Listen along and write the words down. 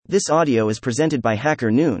This audio is presented by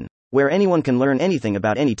Hacker Noon, where anyone can learn anything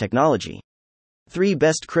about any technology. 3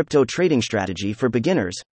 Best Crypto Trading Strategy for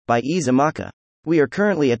Beginners, by E. Zamaka. We are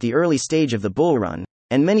currently at the early stage of the bull run,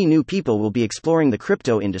 and many new people will be exploring the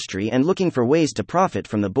crypto industry and looking for ways to profit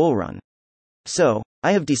from the bull run. So,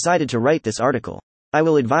 I have decided to write this article. I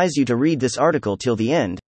will advise you to read this article till the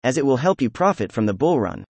end, as it will help you profit from the bull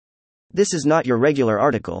run. This is not your regular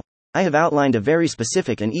article. I have outlined a very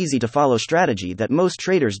specific and easy to follow strategy that most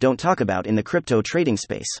traders don't talk about in the crypto trading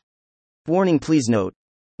space. Warning: please note,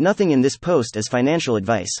 nothing in this post is financial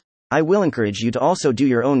advice. I will encourage you to also do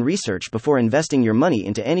your own research before investing your money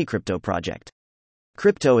into any crypto project.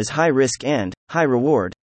 Crypto is high risk and high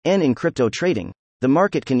reward, and in crypto trading, the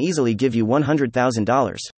market can easily give you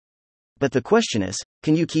 $100,000. But the question is,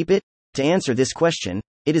 can you keep it? To answer this question,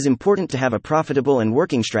 it is important to have a profitable and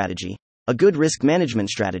working strategy, a good risk management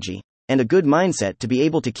strategy, and a good mindset to be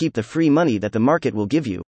able to keep the free money that the market will give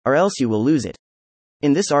you, or else you will lose it.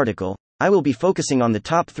 In this article, I will be focusing on the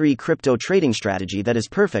top 3 crypto trading strategy that is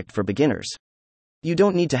perfect for beginners. You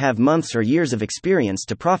don't need to have months or years of experience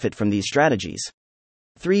to profit from these strategies.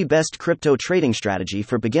 3 Best Crypto Trading Strategy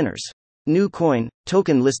for Beginners. New coin,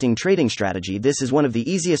 token listing trading strategy. This is one of the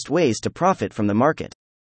easiest ways to profit from the market.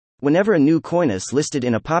 Whenever a new coin is listed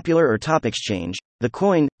in a popular or top exchange, the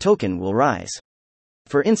coin, token will rise.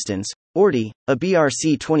 For instance, ORDI, a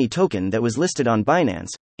BRC20 token that was listed on Binance,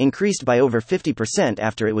 increased by over 50%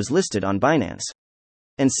 after it was listed on Binance.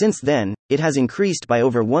 And since then, it has increased by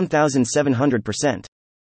over 1,700%.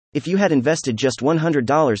 If you had invested just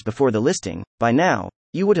 $100 before the listing, by now,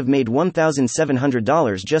 you would have made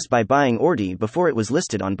 $1,700 just by buying ORDI before it was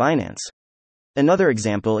listed on Binance. Another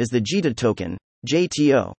example is the JITA token,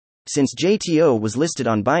 JTO. Since JTO was listed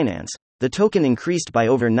on Binance, the token increased by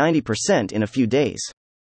over 90% in a few days.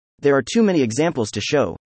 There are too many examples to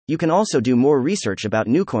show. You can also do more research about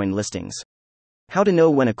new coin listings. How to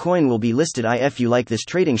know when a coin will be listed? If you like this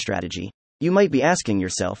trading strategy, you might be asking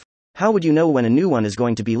yourself, how would you know when a new one is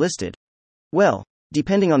going to be listed? Well,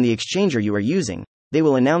 depending on the exchanger you are using, they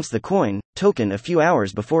will announce the coin, token a few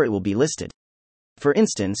hours before it will be listed. For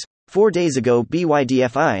instance, 4 days ago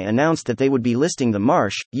BYDFI announced that they would be listing the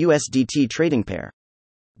Marsh USDT trading pair.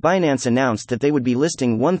 Binance announced that they would be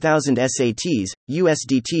listing 1,000 SATs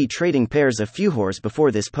USDT trading pairs a few hours before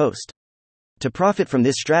this post. To profit from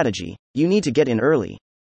this strategy, you need to get in early.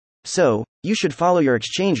 So, you should follow your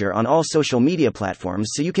exchanger on all social media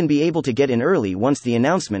platforms so you can be able to get in early once the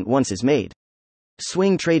announcement is made.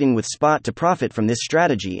 Swing trading with spot. To profit from this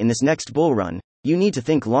strategy in this next bull run, you need to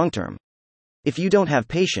think long term. If you don't have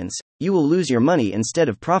patience, you will lose your money instead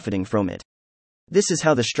of profiting from it. This is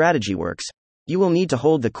how the strategy works. You will need to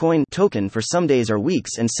hold the coin, token for some days or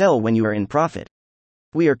weeks and sell when you are in profit.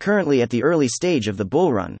 We are currently at the early stage of the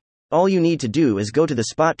bull run. All you need to do is go to the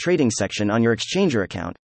spot trading section on your exchanger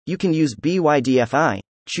account. You can use BYDFI,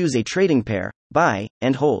 choose a trading pair, buy,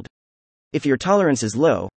 and hold. If your tolerance is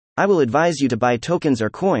low, I will advise you to buy tokens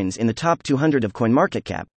or coins in the top 200 of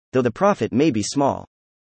CoinMarketCap, though the profit may be small.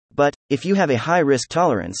 But, if you have a high risk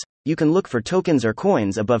tolerance, you can look for tokens or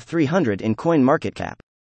coins above 300 in CoinMarketCap.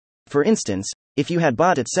 For instance, if you had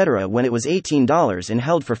bought etc. when it was $18 and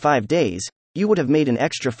held for 5 days, you would have made an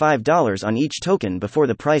extra $5 on each token before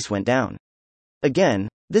the price went down. Again,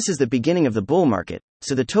 this is the beginning of the bull market,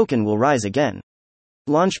 so the token will rise again.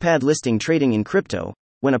 Launchpad listing trading in crypto.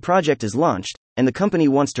 When a project is launched, and the company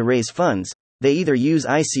wants to raise funds, they either use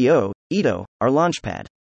ICO, IDO, or Launchpad.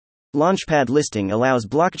 Launchpad listing allows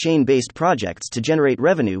blockchain-based projects to generate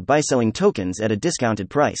revenue by selling tokens at a discounted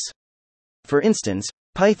price. For instance,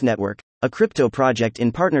 Pyth Network, a crypto project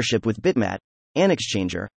in partnership with Bitmat, an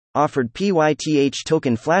exchanger, offered PYTH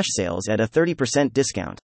token flash sales at a 30%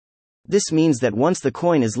 discount. This means that once the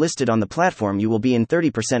coin is listed on the platform, you will be in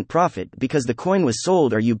 30% profit because the coin was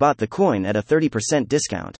sold or you bought the coin at a 30%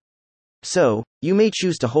 discount. So, you may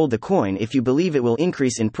choose to hold the coin if you believe it will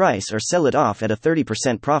increase in price or sell it off at a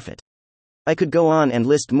 30% profit. I could go on and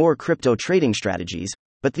list more crypto trading strategies,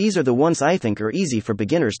 but these are the ones I think are easy for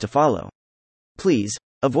beginners to follow. Please,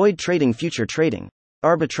 avoid trading future trading.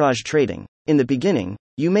 Arbitrage trading. In the beginning,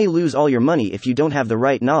 you may lose all your money if you don't have the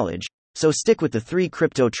right knowledge, so stick with the 3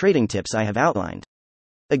 crypto trading tips I have outlined.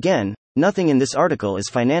 Again, nothing in this article is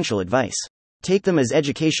financial advice. Take them as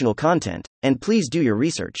educational content, and please do your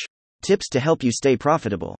research. Tips to help you stay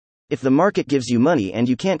profitable. If the market gives you money and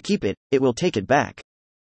you can't keep it, it will take it back.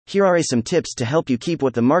 Here are some tips to help you keep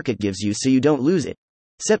what the market gives you so you don't lose it.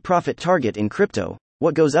 Set profit target in crypto.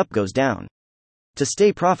 What goes up goes down. To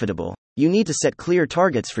stay profitable, you need to set clear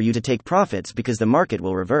targets for you to take profits because the market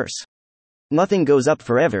will reverse. Nothing goes up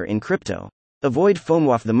forever in crypto. Avoid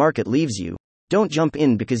FOMO if the market leaves you. Don't jump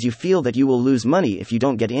in because you feel that you will lose money if you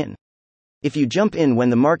don't get in. If you jump in when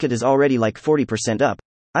the market is already like 40% up,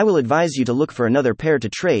 I will advise you to look for another pair to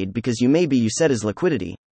trade because you may be used as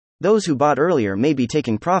liquidity. Those who bought earlier may be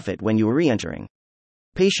taking profit when you are re-entering.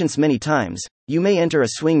 Patience many times. You may enter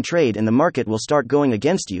a swing trade and the market will start going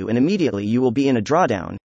against you and immediately you will be in a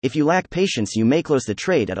drawdown. If you lack patience, you may close the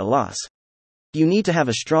trade at a loss. You need to have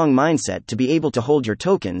a strong mindset to be able to hold your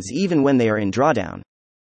tokens even when they are in drawdown.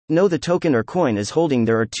 Know the token or coin is holding.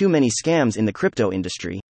 There are too many scams in the crypto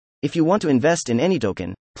industry. If you want to invest in any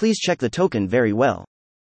token, please check the token very well.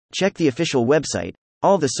 Check the official website,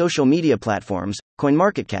 all the social media platforms,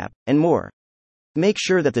 CoinMarketCap, and more. Make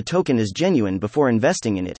sure that the token is genuine before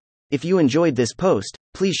investing in it. If you enjoyed this post,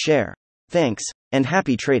 please share. Thanks, and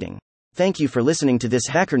happy trading. Thank you for listening to this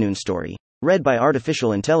HackerNoon story, read by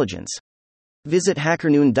Artificial Intelligence. Visit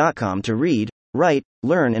hackerNoon.com to read, write,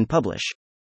 learn, and publish.